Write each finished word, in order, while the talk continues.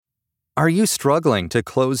Are you struggling to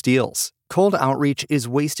close deals? Cold outreach is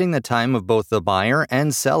wasting the time of both the buyer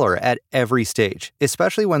and seller at every stage,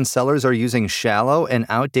 especially when sellers are using shallow and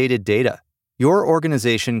outdated data. Your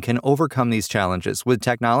organization can overcome these challenges with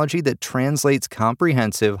technology that translates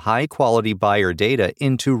comprehensive, high-quality buyer data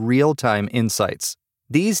into real-time insights.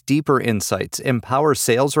 These deeper insights empower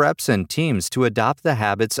sales reps and teams to adopt the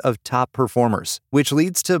habits of top performers, which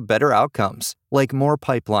leads to better outcomes, like more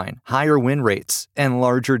pipeline, higher win rates, and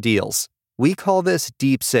larger deals. We call this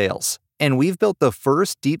deep sales, and we've built the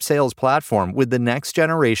first deep sales platform with the next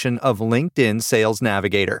generation of LinkedIn Sales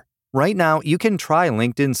Navigator. Right now, you can try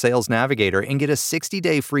LinkedIn Sales Navigator and get a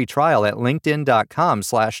 60-day free trial at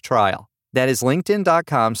linkedin.com/trial. That is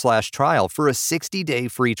linkedin.com/trial for a 60-day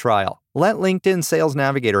free trial. Let LinkedIn Sales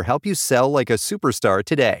Navigator help you sell like a superstar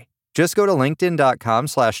today. Just go to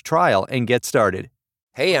linkedin.com/trial and get started.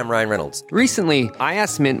 Hey, I'm Ryan Reynolds. Recently, I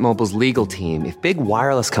asked Mint Mobile's legal team if big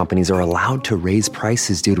wireless companies are allowed to raise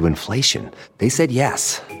prices due to inflation. They said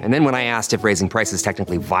yes. And then when I asked if raising prices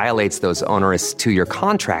technically violates those onerous two-year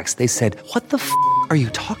contracts, they said, "What the f*** are you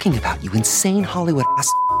talking about, you insane Hollywood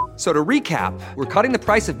ass?" So to recap, we're cutting the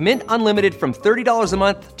price of Mint Unlimited from $30 a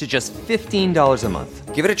month to just $15 a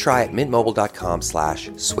month. Give it a try at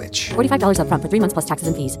mintmobile.com/switch. $45 up front for 3 months plus taxes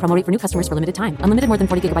and fees. Promo rate for new customers for limited time. Unlimited more than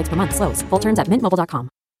 40 gigabytes per month. Slows full terms at mintmobile.com.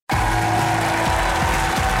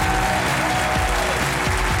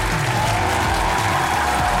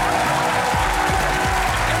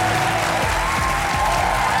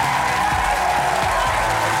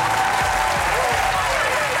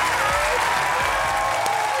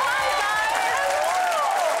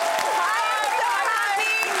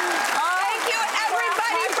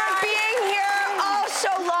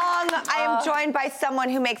 By someone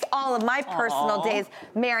who makes all of my personal days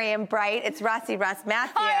merry and bright. It's Rossi Russ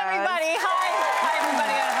Matthews. Hi, everybody. Hi,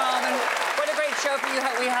 everybody at home. And what a great show for you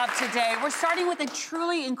that we have today. We're starting with a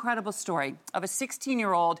truly incredible story of a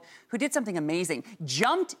 16-year-old who did something amazing,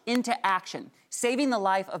 jumped into action, saving the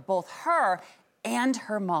life of both her and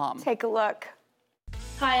her mom. Take a look.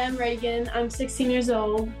 Hi, I'm Reagan. I'm 16 years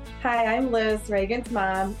old. Hi, I'm Liz, Reagan's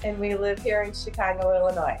mom, and we live here in Chicago,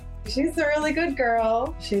 Illinois. She's a really good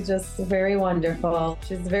girl. She's just very wonderful.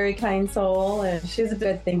 She's a very kind soul, and she's a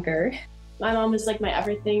good thinker. My mom is like my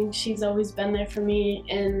everything. She's always been there for me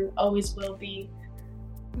and always will be.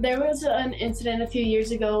 There was an incident a few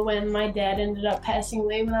years ago when my dad ended up passing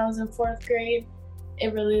away when I was in 4th grade.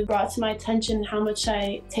 It really brought to my attention how much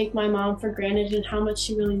I take my mom for granted and how much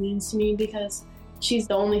she really means to me because she's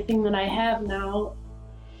the only thing that I have now.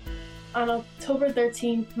 On October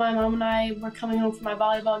 13th, my mom and I were coming home from my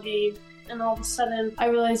volleyball game, and all of a sudden, I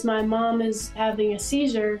realized my mom is having a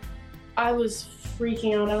seizure. I was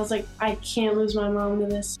freaking out. I was like, I can't lose my mom to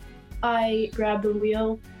this. I grabbed the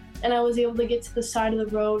wheel, and I was able to get to the side of the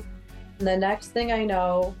road. The next thing I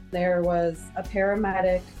know, there was a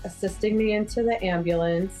paramedic assisting me into the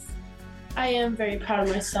ambulance. I am very proud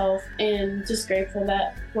of myself and just grateful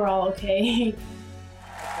that we're all okay.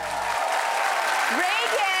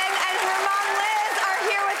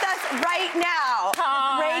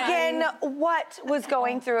 What was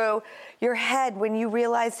going through your head when you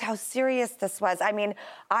realized how serious this was? I mean,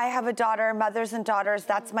 I have a daughter, mothers and daughters,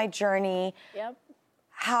 that's my journey. Yep.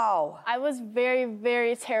 How? I was very,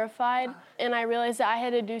 very terrified, and I realized that I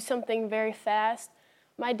had to do something very fast.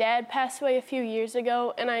 My dad passed away a few years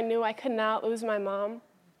ago, and I knew I could not lose my mom.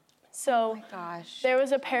 So there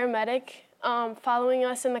was a paramedic following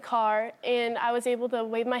us in the car, and I was able to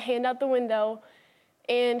wave my hand out the window,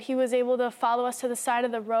 and he was able to follow us to the side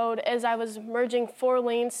of the road as I was merging 4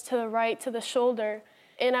 lanes to the right to the shoulder.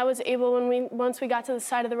 And I was able, once we got to the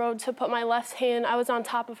side of the road, to put my left hand, I was on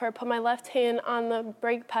top of her, put my left hand on the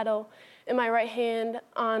brake pedal and my right hand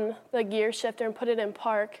on the gear shifter and put it in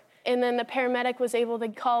park. And then the paramedic was able to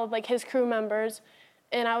call his crew members.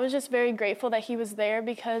 And I was just very grateful that he was there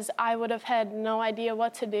because I would have had no idea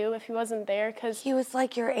what to do if he wasn't there. Cause he was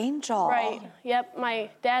like your angel. Right. Yep. My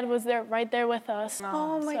dad was there, right there with us.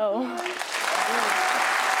 Oh my God.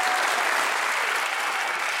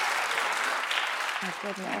 My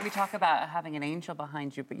goodness. We talk about having an angel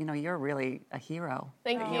behind you, but you're really a hero.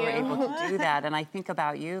 Thank you. You were able to do that. And I think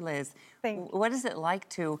about you, Liz. What is it like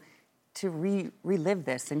to relive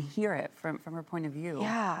this and hear it from her point of view?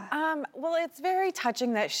 Yeah. Well, it's very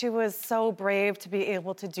touching that she was so brave to be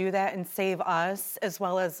able to do that and save us as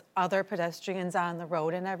well as other pedestrians on the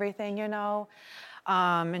road and everything,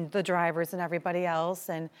 and the drivers and everybody else.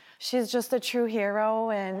 And she's just a true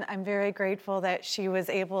hero, and I'm very grateful that she was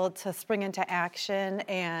able to spring into action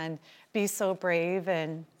and be so brave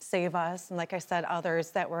and save us. And like I said,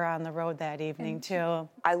 others that were on the road that evening too.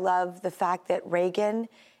 I love the fact that Reagan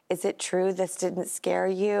is it true this didn't scare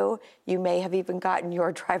you? You may have even gotten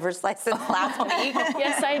your driver's license last week.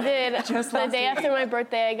 Yes, I did. Just the day after my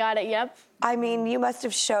birthday, I got it, yep. I mean, you must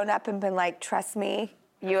have shown up and been like, trust me,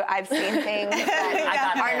 I've seen things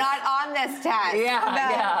that are not on this test.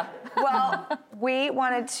 Yeah. Well, we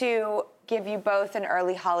wanted to give you both an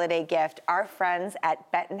early holiday gift. Our friends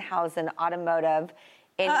at Bettenhausen Automotive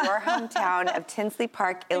in your hometown of Tinsley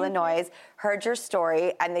Park, Illinois, heard your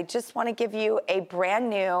story, and they just want to give you a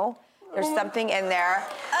brand new, there's something in there,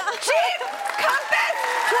 Jeep Compass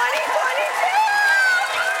 2022!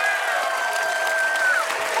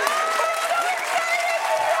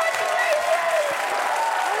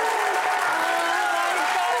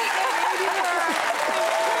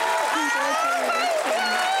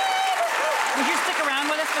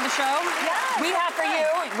 Show. Yes. We have for you,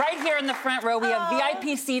 right here in the front row, we have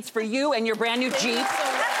VIP seats for you and your brand new Jeep. You guys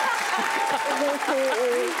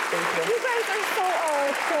are so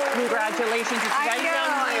awesome. Congratulations. It's right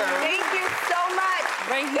down here. Thank you so much.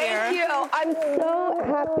 Right here. Thank you. I'm so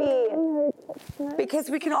happy. Because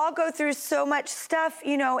we can all go through so much stuff,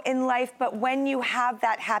 in life, but when you have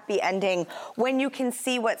that happy ending, when you can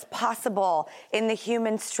see what's possible in the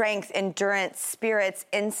human strength, endurance, spirits,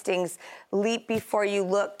 instincts, leap before you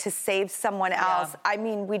look to save someone else. I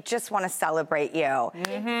mean, we just want to celebrate you.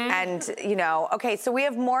 Mm-hmm. And, okay, so we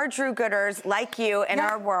have more Drew-Gooders like you in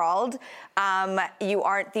our world. You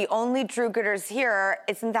aren't the only Drew-Gooders here.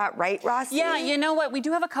 Isn't that right, Rossi? Yeah, you know what? We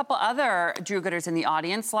do have a couple other Drew-Gooders in the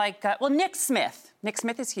audience, like, Nick Smith. Nick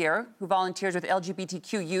Smith is here, who volunteers with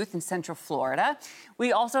LGBTQ youth in Central Florida.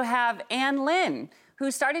 We also have Ann Lynn,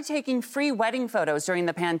 who started taking free wedding photos during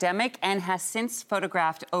the pandemic and has since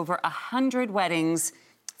photographed over 100 weddings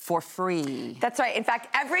for free. That's right. In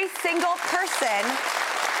fact, every single person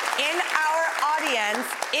in our audience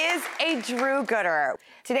is a Drew-Gooder.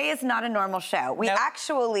 Today is not a normal show. We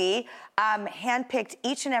actually handpicked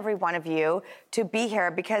each and every one of you to be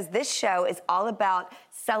here because this show is all about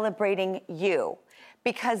celebrating you.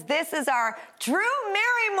 Because this is our Drew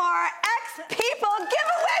Barrymore X People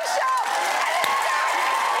giveaway show. And it starts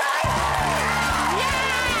right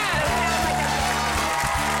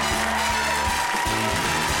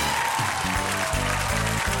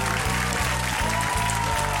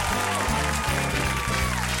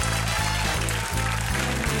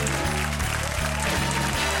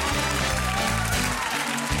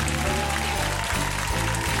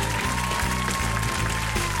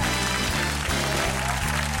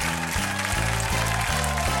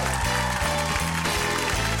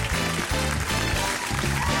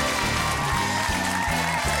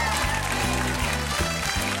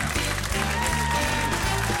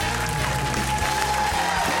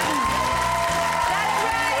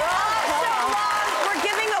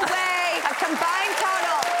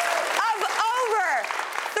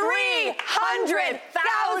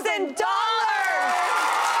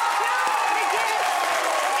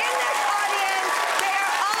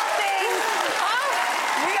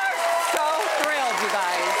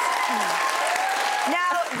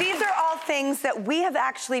that we have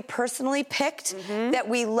actually personally picked that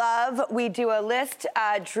we love. We do a list,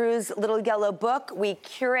 Drew's Little Yellow Book. We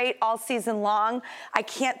curate all season long. I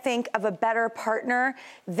can't think of a better partner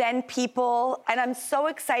than People. And I'm so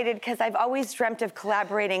excited because I've always dreamt of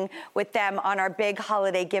collaborating with them on our big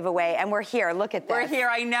holiday giveaway. And we're here. Look at this. We're here,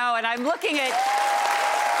 I know. And I'm looking at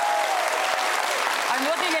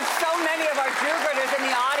so many of our Drew-Gooders in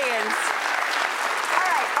the audience.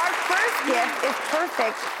 First gift is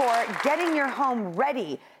perfect for getting your home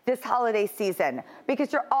ready this holiday season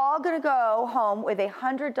because you're all going to go home with a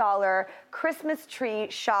 $100 Christmas Tree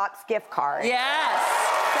Shops gift card. Yes.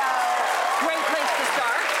 So great place to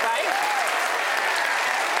start, right?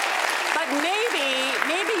 But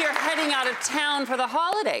maybe you're heading out of town for the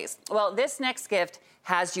holidays. Well, this next gift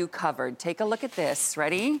has you covered. Take a look at this.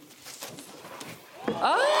 Ready?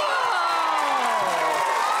 Oh!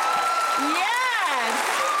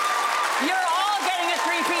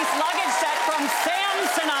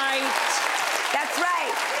 That's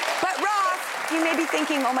right. But Ross, you may be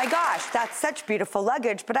thinking, oh my gosh, that's such beautiful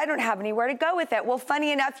luggage, but I don't have anywhere to go with it. Well,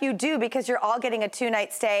 funny enough, you do because you're all getting a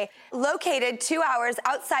 2-night stay located 2 hours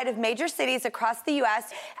outside of major cities across the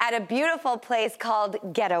U.S. at a beautiful place called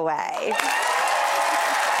Getaway.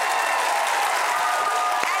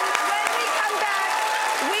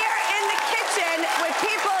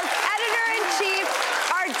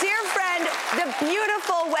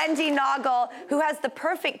 Beautiful Wendy Noggle, who has the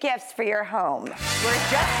perfect gifts for your home. We're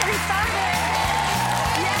just getting started.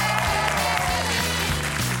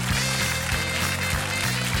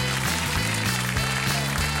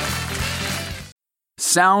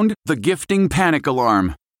 Sound the gifting panic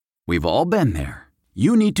alarm. We've all been there.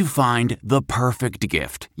 You need to find the perfect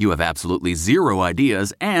gift. You have absolutely zero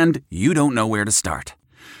ideas and you don't know where to start.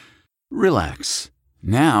 Relax.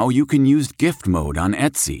 Now you can use gift mode on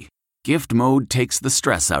Etsy. Gift mode takes the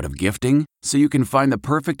stress out of gifting so you can find the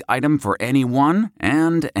perfect item for anyone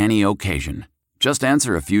and any occasion. Just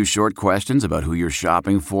answer a few short questions about who you're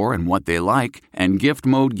shopping for and what they like, and gift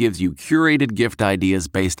mode gives you curated gift ideas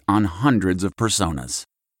based on hundreds of personas.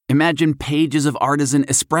 Imagine pages of artisan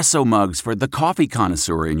espresso mugs for the coffee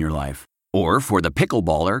connoisseur in your life. Or for the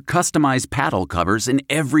pickleballer, customized paddle covers in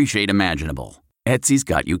every shade imaginable. Etsy's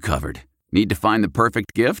got you covered. Need to find the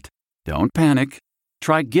perfect gift? Don't panic.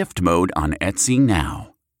 Try gift mode on Etsy now.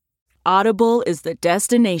 Audible is the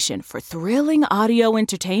destination for thrilling audio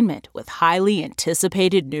entertainment with highly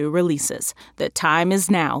anticipated new releases. The time is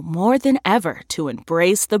now more than ever to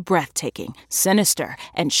embrace the breathtaking, sinister,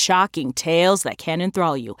 and shocking tales that can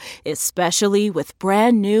enthrall you, especially with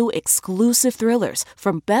brand new exclusive thrillers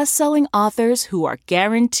from best-selling authors who are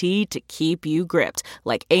guaranteed to keep you gripped,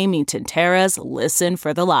 like Amy Tintera's Listen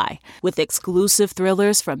for the Lie. With exclusive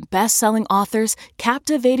thrillers from best-selling authors,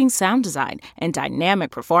 captivating sound design, and dynamic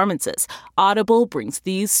performances, Audible brings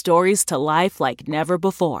these stories to life like never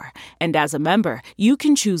before. And as a member, you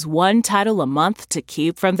can choose one title a month to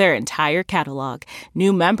keep from their entire catalog.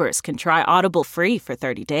 New members can try Audible free for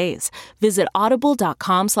 30 days. Visit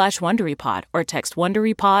audible.com/WonderyPod or text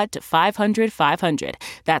WonderyPod to 500-500.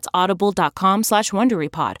 That's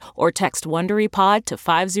audible.com/WonderyPod or text WonderyPod to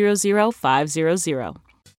 500-500.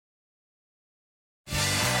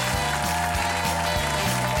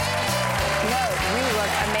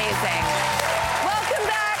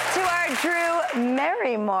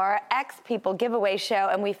 More X People giveaway show,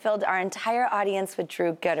 and we filled our entire audience with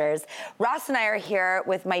Drew Gooders. Ross and I are here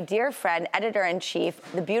with my dear friend, editor-in-chief,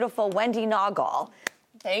 the beautiful Wendy Naugle.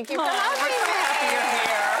 Thank you for having me. So happy you're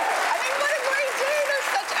here. I mean, what a great day. There's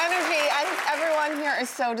such energy. I think everyone here is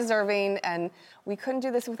so deserving, and we couldn't do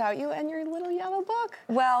this without you and your little yellow book.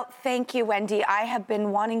 Well, thank you, Wendy. I have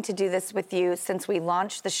been wanting to do this with you since we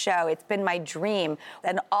launched the show. It's been my dream.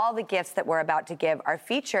 And all the gifts that we're about to give are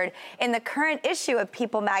featured in the current issue of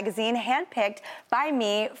People magazine, handpicked by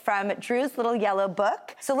me from Drew's little yellow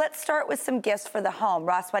book. So let's start with some gifts for the home.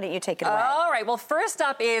 Ross, why don't you take it away? All right. Well, first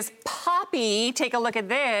up is Poppi. Take a look at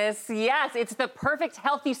this. Yes, it's the perfect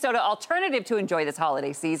healthy soda alternative to enjoy this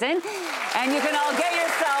holiday season. And you can all get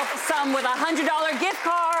yourself some with $100 gift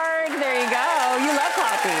card. There you go. You love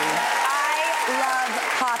Poppi. I love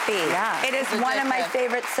Poppi. Yeah. It is one of my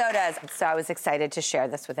favorite sodas. So I was excited to share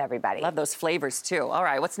this with everybody. Love those flavors, too. All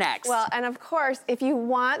right, what's next? Well, and of course, if you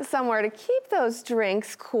want somewhere to keep those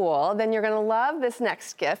drinks cool, then you're going to love this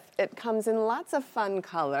next gift. It comes in lots of fun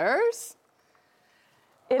colors.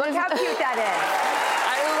 Look how cute that is.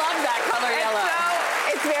 I love that color yellow.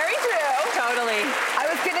 It's very Drew. Totally. I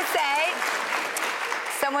was going to say,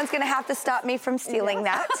 someone's going to have to stop me from stealing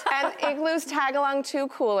that. And Igloo's Tagalong 2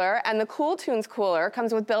 cooler and the Cool Tunes cooler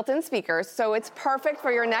comes with built-in speakers, so it's perfect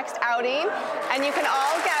for your next outing. And you can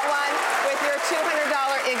all get one with your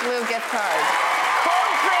 $200 Igloo gift card.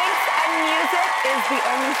 Cold drinks and music is the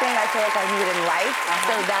only thing I feel like I need in life,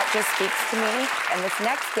 so that just speaks to me. And this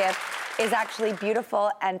next gift is actually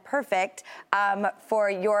beautiful and perfect for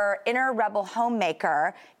your inner rebel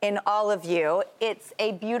homemaker in all of you. It's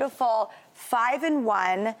a beautiful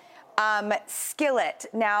 5-in-1 skillet.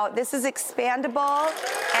 Now, this is expandable,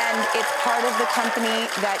 and it's part of the company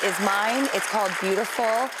that is mine. It's called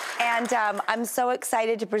Beautiful, and I'm so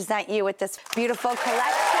excited to present you with this beautiful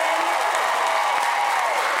collection.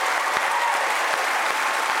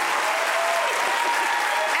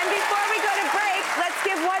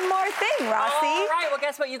 Rossi. All right, well,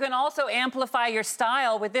 guess what? You can also amplify your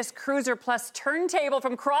style with this Cruiser Plus turntable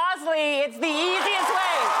from Crosley. It's the easiest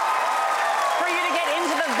way for you to get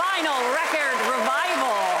into the vinyl record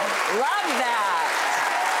revival. Love that.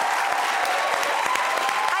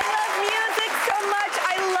 I love music so much.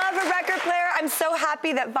 I love a record player. I'm so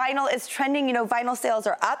happy that vinyl is trending. You know, vinyl sales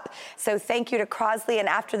are up. So thank you to Crosley. And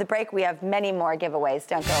after the break, we have many more giveaways.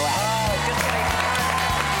 Don't go away. Oh, just kidding.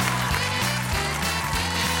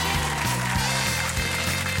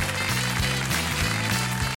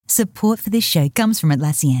 Support for this show comes from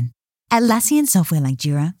Atlassian. Atlassian software like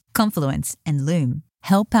Jira, Confluence, and Loom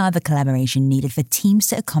help power the collaboration needed for teams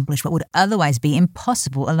to accomplish what would otherwise be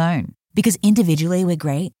impossible alone. Because individually we're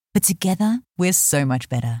great, but together we're so much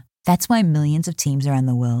better. That's why millions of teams around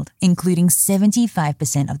the world, including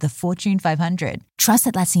 75% of the Fortune 500, trust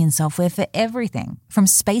Atlassian software for everything from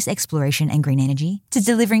space exploration and green energy to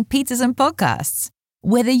delivering pizzas and podcasts.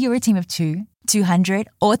 Whether you're a team of 2, 200,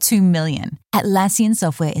 or 2 million, Atlassian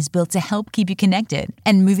Software is built to help keep you connected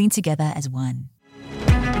and moving together as one.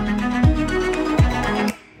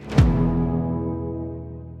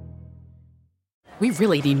 We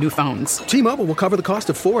really need new phones. T-Mobile will cover the cost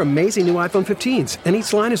of 4 amazing new iPhone 15s, and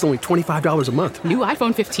each line is only $25 a month. New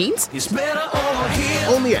iPhone 15s? It's better over here.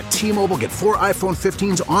 Only at T-Mobile, get 4 iPhone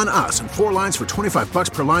 15s on us and 4 lines for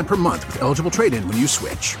 $25 per line per month with eligible trade-in when you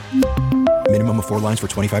switch. Minimum of 4 lines for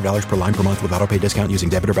 $25 per line per month with autopay discount using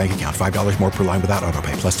debit or bank account. $5 more per line without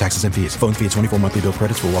autopay, plus taxes and fees. Phone fee at 24 monthly bill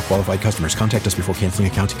credits for well-qualified customers. Contact us before canceling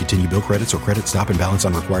account to continue bill credits or credit stop and balance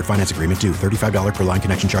on required finance agreement due. $35 per line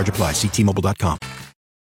connection charge applies. See T-Mobile.com.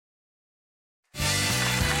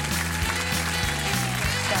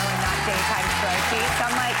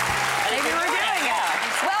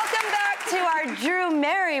 Drew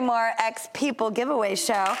Barrymore X People giveaway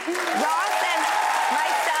show. Ross and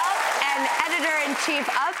myself and editor-in-chief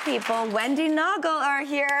of People, Wendy Noggle, are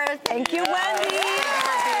here. Thank you, Wendy. So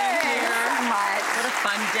much. What a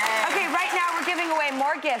fun day. Okay, right now we're giving away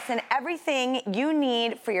more gifts and everything you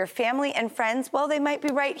need for your family and friends. Well, they might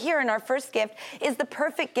be right here. And our first gift is the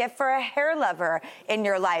perfect gift for a hair lover in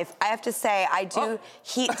your life. I have to say, I do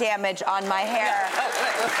heat damage on my hair.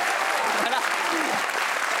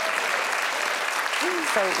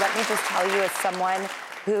 So let me just tell you, as someone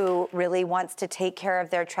who really wants to take care of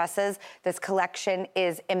their tresses, this collection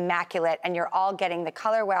is immaculate, and you're all getting the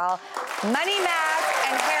Color Well Money Mask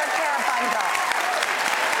and Hair Care Bundle.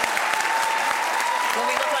 Will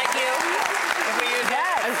we look like you if we use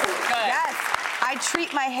it? Good. Yes. I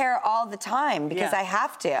treat my hair all the time because I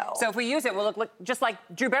have to. So if we use it, we'll look just like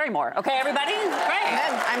Drew Barrymore. Okay, everybody? Great.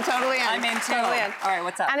 I'm totally in. I'm in too. Totally in. All right,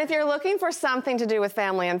 what's up? And if you're looking for something to do with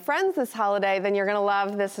family and friends this holiday, then you're going to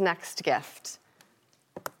love this next gift.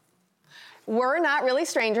 We're Not Really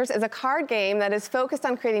Strangers is a card game that is focused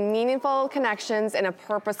on creating meaningful connections in a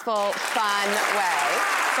purposeful, fun way.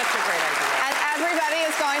 Such a great idea. And everybody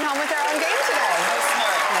is going home with their own game today. So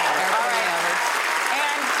smart. All right.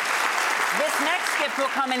 And this next gift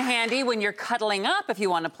will come in handy when you're cuddling up if you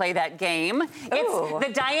want to play that game. It's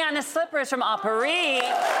the Diana slippers from Apparis.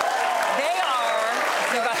 They are,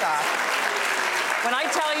 when I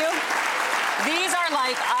tell you, these are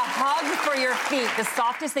like a hug for your feet, the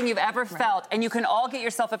softest thing you've ever felt. And you can all get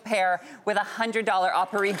yourself a pair with a $100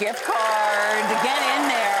 Apparis gift card. Get in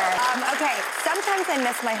there. Okay, sometimes I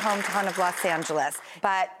miss my hometown of Los Angeles,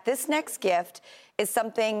 but this next gift is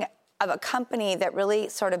something of a company that really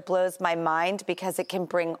sort of blows my mind because it can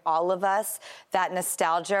bring all of us that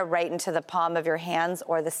nostalgia right into the palm of your hands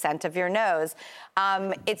or the scent of your nose.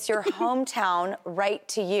 It's your hometown right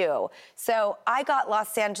to you. So I got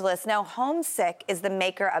Los Angeles. Now, Homesick is the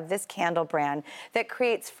maker of this candle brand that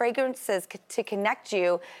creates fragrances to connect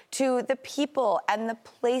you to the people and the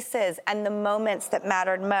places and the moments that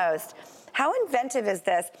mattered most. How inventive is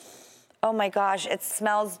this? Oh my gosh, it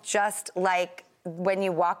smells just like when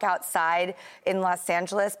you walk outside in Los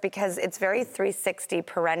Angeles because it's very 360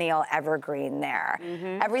 perennial evergreen there.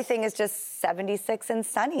 Everything is just 76 and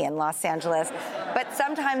sunny in Los Angeles. But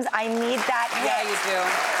sometimes I need that hit. Yeah, you do.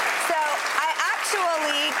 So I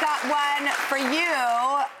actually got one for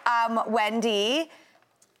you, Wendy.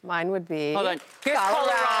 Mine would be Hold on. Here's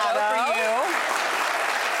Colorado for you.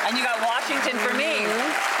 And you got Washington for me.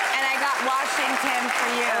 And I got Washington for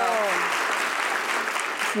you.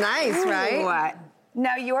 Nice, right?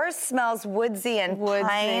 Now yours smells woodsy and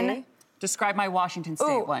pine. Describe my Washington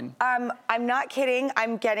State one. I'm not kidding.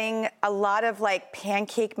 I'm getting a lot of like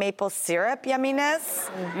pancake maple syrup yumminess.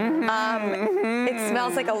 It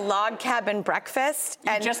smells like a log cabin breakfast.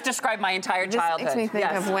 And just describe my entire childhood. This makes me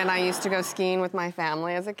think of when I used to go skiing with my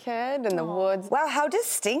family as a kid in the woods. Wow, how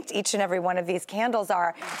distinct each and every one of these candles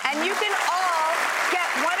are. And you can all get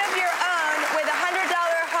one of your own with a $100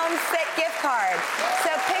 Homesick gift card. So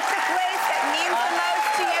pick the place that means the most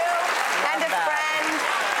to you and a friend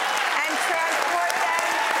and transport them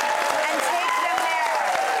and take them there.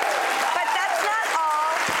 But that's not all.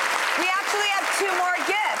 We actually have 2 more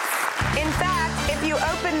gifts. In fact, if you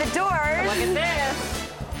open the doors. Look at this.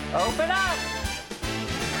 Open up.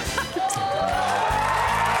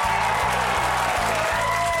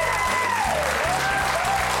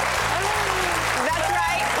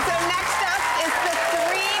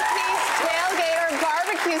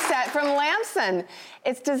 From Lamson.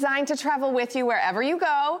 It's designed to travel with you wherever you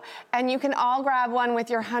go, and you can all grab one with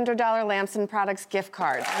your $100 Lamson Products gift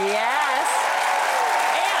card. Yes.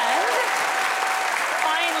 And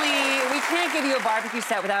finally, we can't give you a barbecue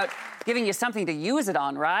set without giving you something to use it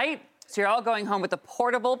on, right? So you're all going home with a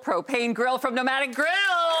portable propane grill from Nomadic Grill.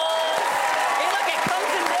 Hey, look, it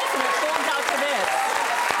comes in this and it folds out to this.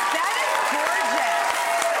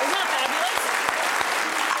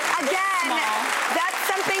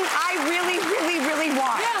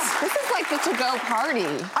 the to-go party.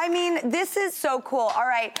 I mean, this is so cool. All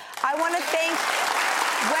right, I want to thank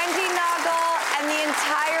Wendy Noggle and the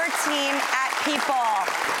entire team at People.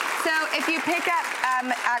 So if you pick up,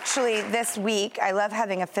 actually this week, I love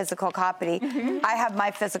having a physical copy. I have my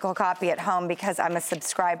physical copy at home because I'm a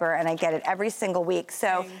subscriber and I get it every single week.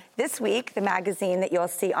 So this week, the magazine that you'll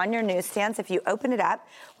see on your newsstands, if you open it up,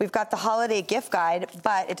 we've got the holiday gift guide,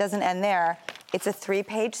 but it doesn't end there. It's a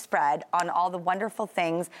 3-page spread on all the wonderful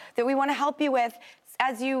things that we want to help you with.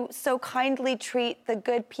 As you so kindly treat the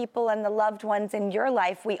good people and the loved ones in your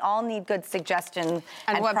life, we all need good suggestions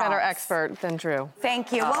and what prompts. better expert than Drew?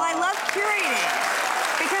 Thank you. Well, I love curating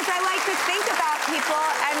because I like to think about people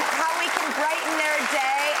and how we can brighten their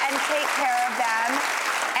day and take care of them.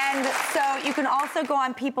 And so you can also go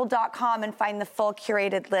on people.com and find the full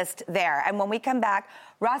curated list there. And when we come back,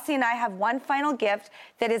 Rossi and I have one final gift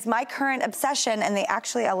that is my current obsession, and they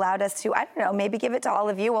actually allowed us to, I don't know, maybe give it to all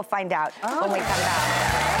of you. We'll find out when we come back.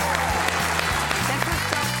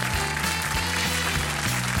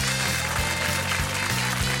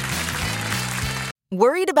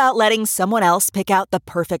 Worried about letting someone else pick out the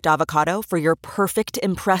perfect avocado for your perfect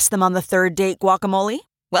impress them on the third date guacamole?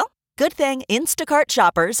 Well, good thing Instacart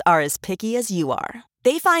shoppers are as picky as you are.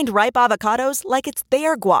 They find ripe avocados like it's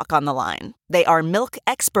their guac on the line. They are milk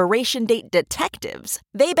expiration date detectives.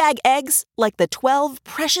 They bag eggs like the 12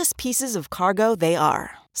 precious pieces of cargo they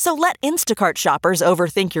are. So let Instacart shoppers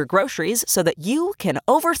overthink your groceries so that you can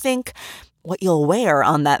overthink what you'll wear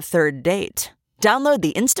on that third date. Download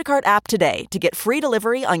the Instacart app today to get free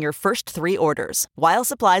delivery on your first 3 orders, while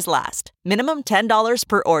supplies last. Minimum $10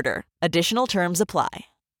 per order. Additional terms apply.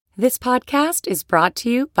 This podcast is brought to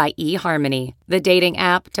you by eHarmony, the dating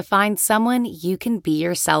app to find someone you can be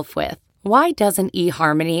yourself with. Why doesn't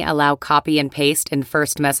eHarmony allow copy and paste in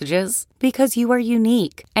first messages? Because you are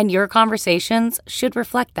unique, and your conversations should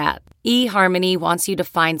reflect that. eHarmony wants you to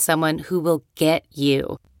find someone who will get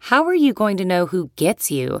you. How are you going to know who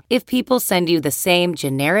gets you if people send you the same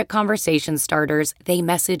generic conversation starters they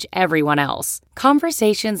message everyone else?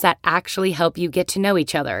 Conversations that actually help you get to know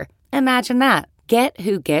each other. Imagine that. Get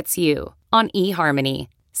who gets you on eHarmony.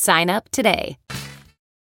 Sign up today.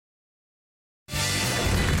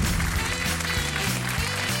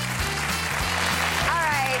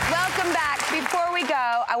 Before we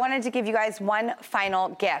go, I wanted to give you guys one final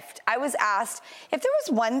gift. I was asked if there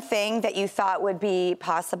was one thing that you thought would be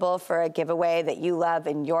possible for a giveaway that you love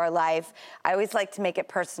in your life. I always like to make it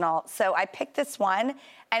personal. So I picked this one,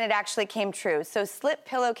 and it actually came true. So slip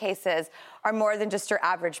pillowcases are more than just your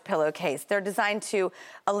average pillowcase. They're designed to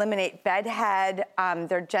eliminate bedhead.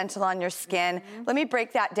 They're gentle on your skin. Let me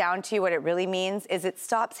break that down to you. What it really means is it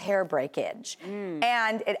stops hair breakage.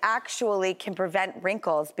 And it actually can prevent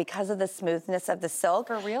wrinkles because of the smoothness of the silk.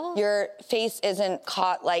 For real? Your face isn't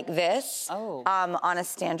caught like this on a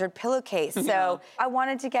standard pillowcase. So I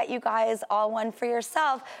wanted to get you guys all one for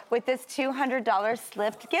yourself with this $200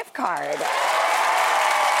 slipped gift card.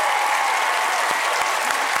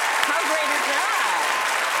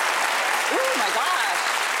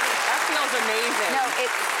 Amazing. No,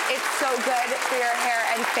 it's so good for your hair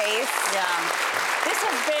and face. Yeah.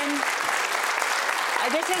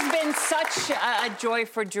 This has been such a joy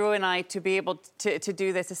for Drew and I to be able to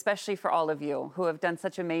do this, especially for all of you who have done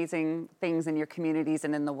such amazing things in your communities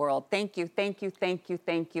and in the world. Thank you, thank you, thank you,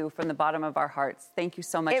 thank you from the bottom of our hearts. Thank you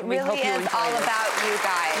so much. It really is all about you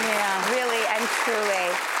guys. Yeah. Really and truly.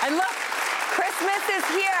 And look, Christmas is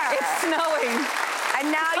here. It's snowing.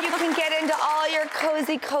 And now you can get into all your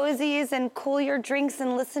cozy cozies and cool your drinks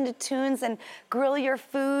and listen to tunes and grill your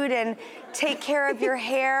food and take care of your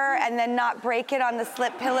hair and then not break it on the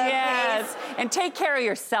slip pillowcase. Yes, and take care of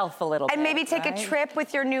yourself a little bit. And maybe take a trip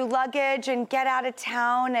with your new luggage and get out of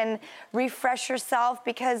town and refresh yourself,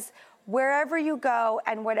 because wherever you go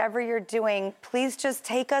and whatever you're doing, please just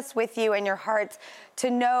take us with you in your hearts to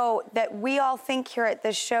know that we all think here at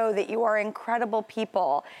this show that you are incredible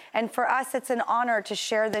people. And for us, it's an honor to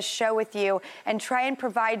share this show with you and try and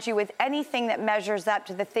provide you with anything that measures up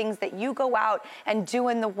to the things that you go out and do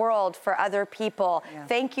in the world for other people. Yeah.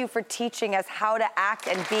 Thank you for teaching us how to act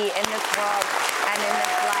and be in this world and in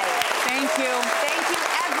this life. Thank you. Thank you,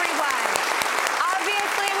 everyone.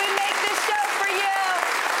 Obviously, we make this show for you,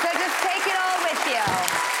 so just take it all with you.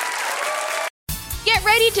 Get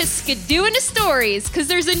ready to skidoo into stories, because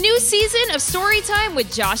there's a new season of Storytime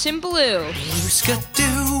with Josh and Blue. Blue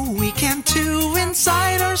skidoo, we can too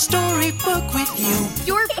inside our storybook with you.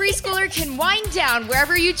 Your preschooler can wind down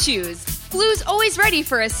wherever you choose. Blue's always ready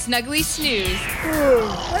for a snuggly snooze.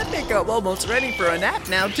 I think I'm almost ready for a nap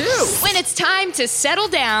now, too. When it's time to settle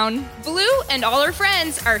down, Blue and all her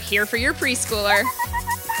friends are here for your preschooler.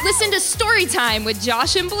 Listen to Storytime with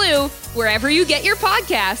Josh and Blue wherever you get your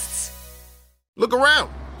podcasts. Look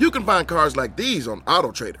around. You can find cars like these on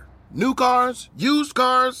AutoTrader. New cars, used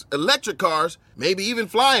cars, electric cars, maybe even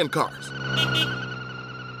flying cars.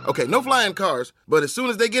 Okay, no flying cars, but as soon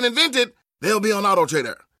as they get invented, they'll be on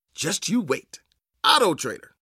AutoTrader. Just you wait. AutoTrader.